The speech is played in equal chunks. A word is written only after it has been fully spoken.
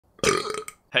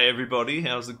Hey everybody,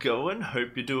 how's it going?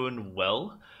 Hope you're doing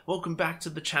well. Welcome back to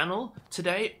the channel.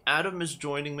 Today, Adam is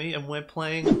joining me and we're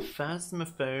playing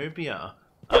Phasmophobia.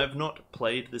 I've not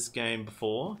played this game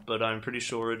before, but I'm pretty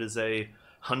sure it is a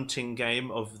hunting game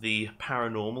of the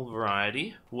paranormal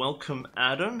variety. Welcome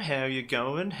Adam, how you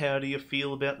going? How do you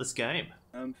feel about this game?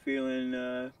 I'm feeling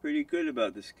pretty good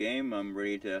about this game. I'm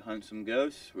ready to hunt some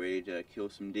ghosts, ready to kill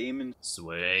some demons.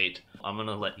 Sweet. I'm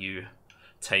gonna let you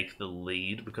take the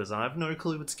lead because I have no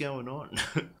clue what's going on.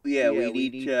 We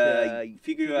need to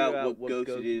figure out what ghost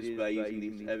it is by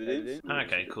using this evidence.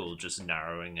 Okay, cool. Just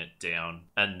narrowing it down.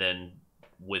 And then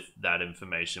with that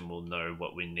information, we'll know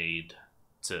what we need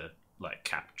to, like,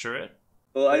 capture it.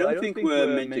 Well, I don't think we're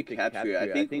meant to capture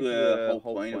it. I think the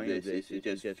whole point of this is to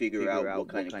just figure out what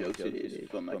kind of ghost it is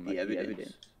from like, the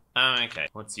evidence. Okay,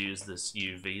 let's use this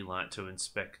UV light to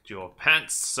inspect your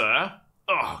pants, sir.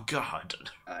 Oh,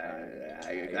 God.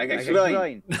 I can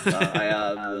explain.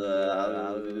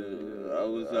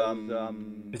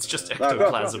 It's just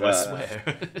ectoplasm, I swear.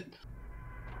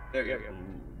 There you go.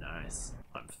 Ooh, nice.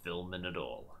 I'm filming it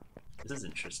all. This is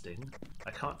interesting.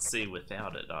 I can't see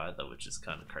without it either, which is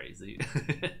kind of crazy.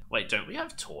 Wait, don't we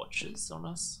have torches on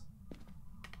us?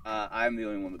 I'm the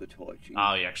only one with a torch.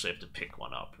 Oh, you actually have to pick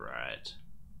one up, right?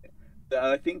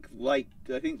 I think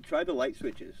try the light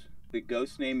switches. The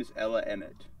ghost name is Ella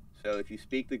Emmett. So if you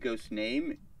speak the ghost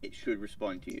name, it should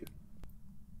respond to you.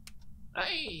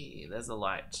 Hey, there's a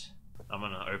light. I'm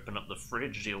gonna open up the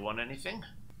fridge. Do you want anything?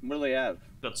 What do they have?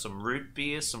 Got some root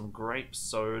beer, some grape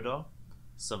soda,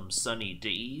 some Sunny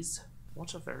D's.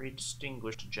 What a very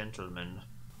distinguished gentleman.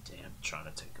 Damn, trying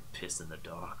to take a piss in the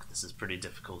dark. This is pretty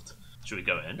difficult. Should we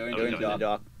go in? Go into the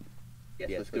dark. Yes,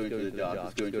 let's go into the dark.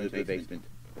 Let's go into the basement.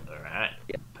 Alright,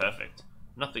 perfect.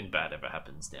 Nothing bad ever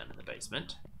happens down in the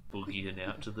basement. Boogieing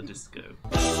out to the disco.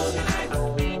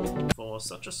 For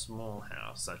such a small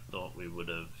house, I thought we would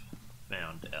have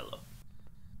found Ella.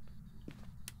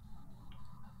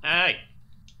 Hey!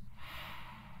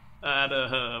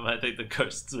 Adam, I think the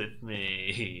ghost's with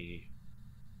me.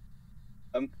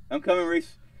 I'm coming,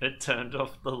 Reese. It turned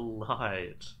off the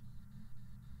light.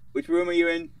 Which room are you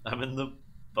in? I'm in the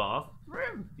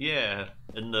bathroom? Yeah.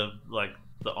 In the, like,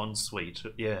 the ensuite.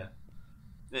 Yeah.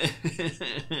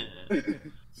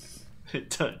 It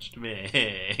touched me.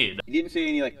 You didn't see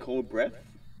any, like, cold breath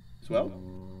as well?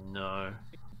 No.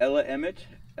 Ella Emmett,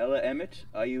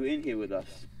 are you in here with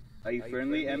us? Are you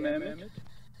friendly, Emma Emmett?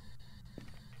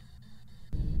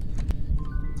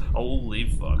 Holy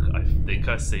fuck, I think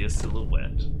I see a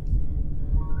silhouette.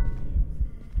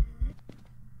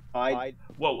 Hide.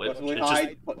 Whoa, possibly it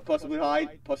hide. Possibly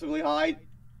hide. Possibly hide.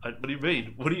 What do you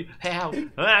mean? What do you... How?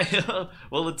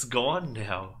 Well, it's gone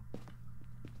now.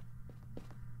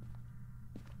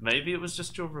 Maybe it was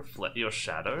just your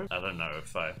shadow? I don't know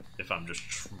if I'm just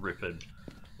tripping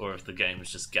or if the game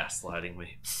is just gaslighting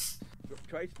me.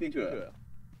 Try to speak to her.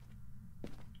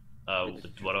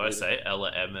 What do I say?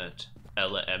 Ella Emmett.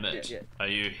 Ella Emmett. Yeah. Are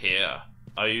you here?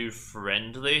 Are you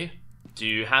friendly? Do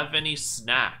you have any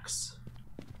snacks?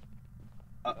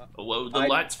 Whoa, the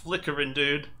light's flickering,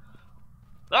 dude.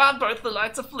 Ah, both the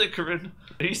lights are flickering.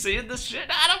 Are you seeing this shit?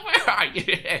 Adam, where are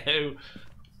you?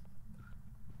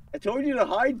 I told you to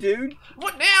hide, dude.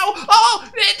 What now?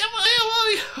 Oh!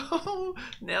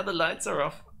 Now the lights are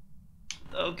off.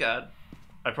 Oh god.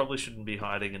 I probably shouldn't be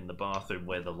hiding in the bathroom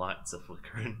where the lights are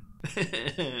flickering.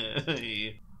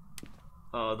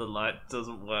 Oh, the light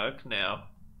doesn't work now.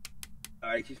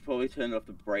 Alright, she's probably turned off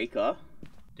the breaker.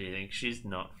 Do you think she's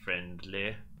not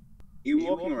friendly? You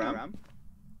walking around?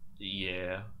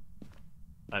 Yeah.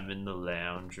 I'm in the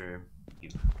lounge room.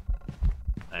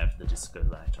 I have the disco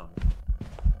light on.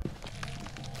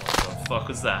 What the fuck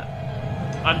was that?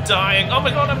 I'm dying! Oh my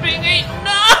god, I'm being eaten!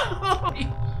 No!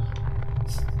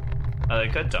 I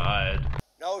think I died.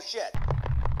 No shit.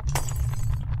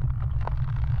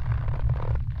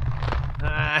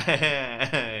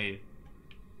 Hey!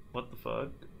 What the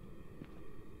fuck?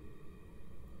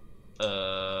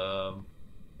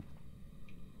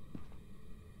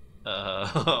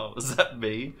 Was that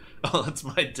me? Oh, that's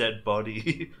my dead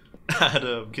body.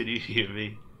 Adam, can you hear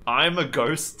me? I'm a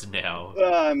ghost now.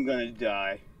 I'm gonna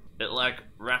die. It, like,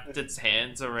 wrapped its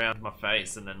hands around my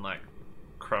face and then, like,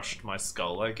 crushed my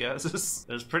skull, I guess.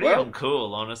 It was pretty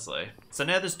uncool, honestly. So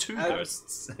now there's two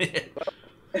ghosts.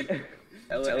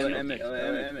 Ella Emmett,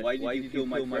 why did you kill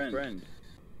my friend?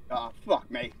 Oh, fuck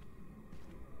me.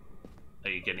 Are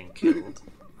you getting killed?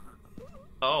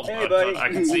 Oh hey, my buddy. god, I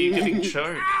can see you getting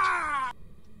choked.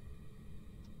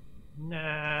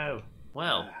 No.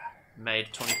 Well,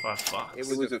 made 25 bucks.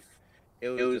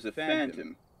 It was a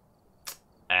phantom.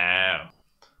 Ow.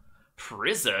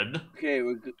 prison? Okay,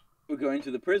 we're going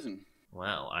to the prison.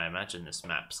 Well, I imagine this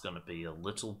map's gonna be a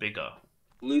little bigger.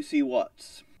 Lucy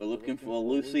Watts. We're looking for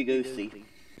Lucy Goosey.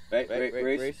 Right,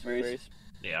 Race.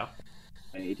 Yeah.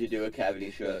 I need to do a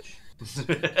cavity search.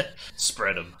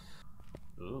 Spread them.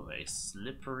 Ooh, a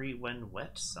slippery when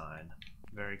wet sign.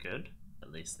 Very good.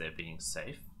 At least they're being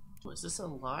safe. Oh, is this a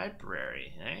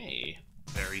library? Hey.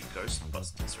 Very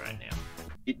Ghostbusters right now.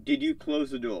 Did you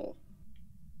close the door?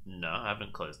 No, I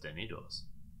haven't closed any doors.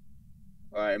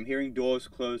 Alright, I'm hearing doors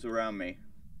close around me.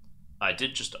 I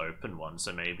did just open one,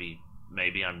 so maybe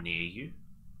I'm near you.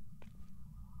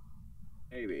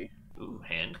 Maybe. Ooh,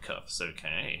 handcuffs,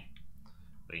 okay.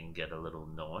 We can get a little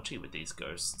naughty with these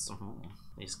ghosts.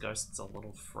 These ghosts are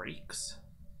little freaks.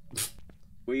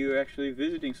 Were you actually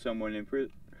visiting someone in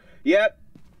prison? Yep!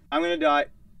 I'm gonna die.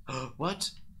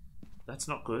 What? That's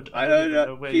not good. I don't don't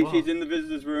know where know. you are. She's in the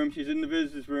visitor's room. She's in the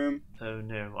visitor's room. Oh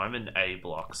no, I'm in A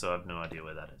block, so I have no idea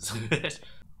where that is.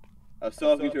 I was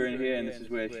talking to her in here, and this is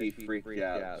where she freaked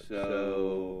out.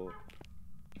 So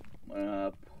I'm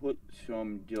gonna put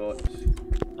some dots.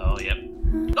 Oh, yep.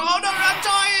 Oh no, I'm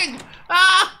dying!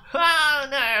 Ah! Oh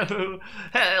no!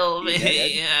 Help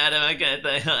me! Adam, I can't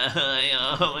die.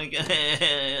 Oh my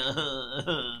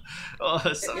god.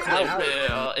 Oh, something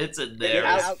there. It's in there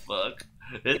as fuck.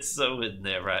 It's so in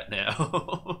there right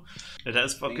now. It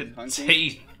has fucking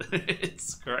teeth.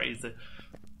 It's crazy.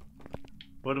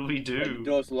 What do we do? The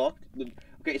door's locked.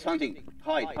 Okay, it's hunting.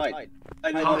 Hide.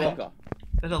 In the Hide. locker.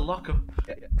 In a locker.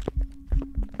 Yeah.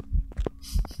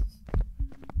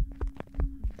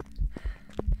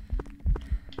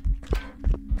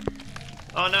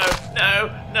 Oh no, no,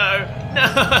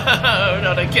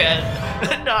 not again,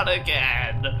 not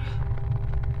again.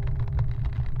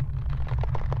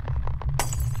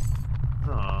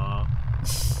 Aww.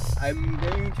 I'm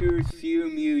going to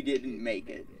assume you didn't make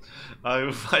it.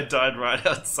 I died right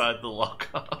outside the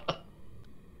locker.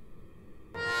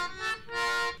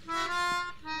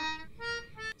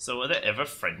 So are there ever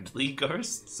friendly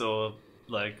ghosts, or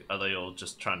like are they all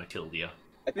just trying to kill you?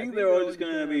 I think they're all just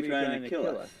gonna be trying to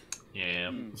kill us.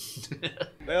 Yeah.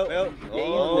 Well,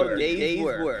 day's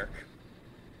work.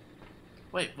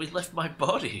 Wait, we left my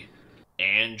body.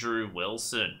 Andrew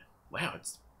Wilson. Wow,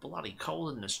 it's bloody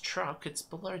cold in this truck. It's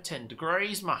below 10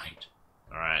 degrees, mate.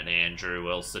 Alright, Andrew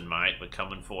Wilson, mate, we're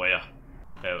coming for you.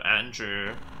 Oh,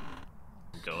 Andrew.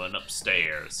 I'm going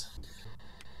upstairs.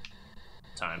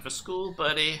 Time for school,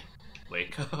 buddy.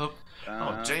 Wake up.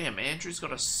 Oh, damn, Andrew's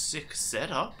got a sick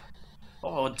setup.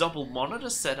 Oh, a double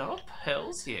monitor setup?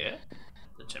 Hells yeah.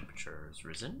 The temperature has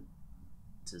risen.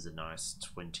 It is a nice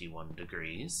 21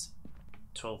 degrees.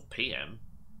 12 p.m.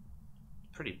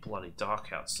 Pretty bloody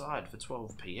dark outside for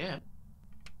 12 p.m.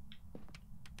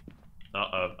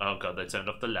 Uh-oh. Oh god, they turned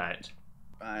off the light.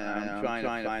 I'm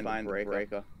trying to find the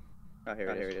breaker. Oh, here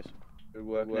it is. Good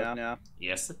work now.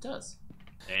 Yes, it does.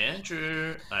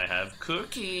 Andrew, I have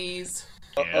cookies.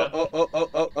 Oh,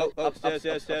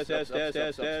 upstairs.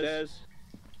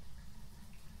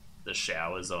 The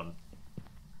shower's on.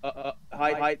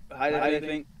 Hide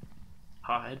anything.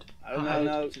 Hide? I don't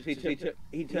know.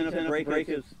 He turned off the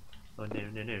breakers. Oh,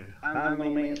 no. I'm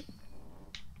in.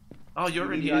 Oh,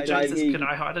 you're in here, Jesus. Can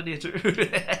I hide in here too?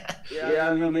 Yeah,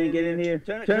 I'm gonna get in here.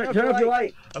 Turn off your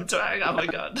light. I'm trying. Oh my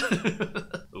god.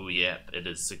 Oh yeah, it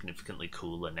is significantly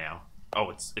cooler now.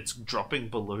 Oh, it's dropping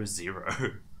below 0.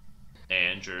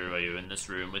 Andrew, are you in this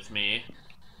room with me?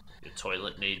 Your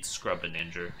toilet needs scrubbing,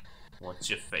 Andrew. What's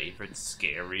your favorite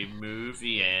scary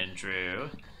movie, Andrew?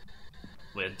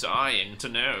 We're dying to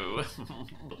know.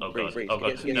 Oh god, oh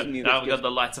god. No, god,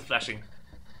 the lights are flashing.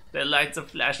 The lights are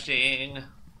flashing.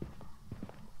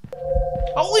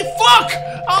 Holy fuck!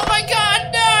 Oh my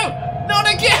god, no!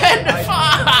 Not again!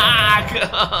 Fuck!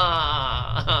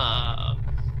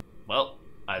 Well,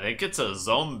 I think it's a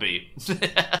zombie.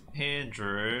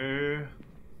 Andrew,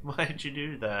 why'd you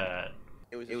do that?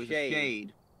 It was a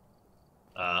shade.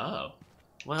 Oh.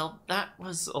 Well, that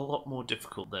was a lot more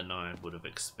difficult than I would have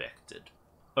expected.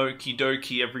 Okie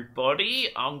dokie, everybody.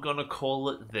 I'm gonna call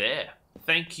it there.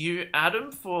 Thank you,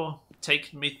 Adam, for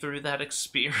taking me through that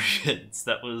experience.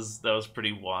 That was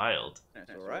pretty wild.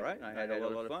 That's alright. I had a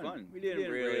lot of fun. We didn't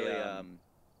really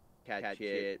catch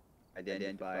it,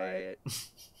 identify it.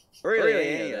 Really,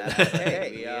 any of that.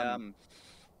 Hey, I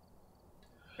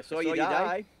saw you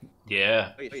die.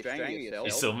 Yeah. You strangled yourself.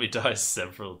 You saw me die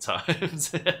several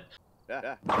times.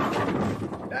 Yeah.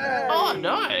 Oh,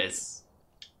 nice.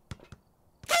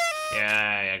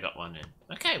 Yeah, I got one in.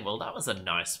 Okay, well that was a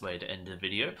nice way to end the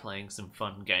video, playing some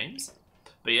fun games.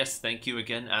 But yes, thank you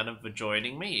again, Adam, for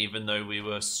joining me. Even though we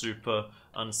were super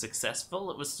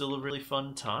unsuccessful, it was still a really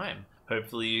fun time.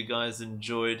 Hopefully you guys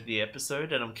enjoyed the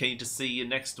episode, and I'm keen to see you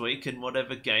next week in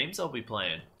whatever games I'll be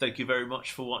playing. Thank you very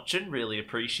much for watching, really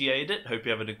appreciate it. Hope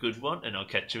you're having a good one, and I'll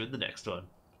catch you in the next one.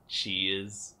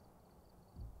 Cheers.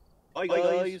 Bye,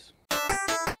 guys.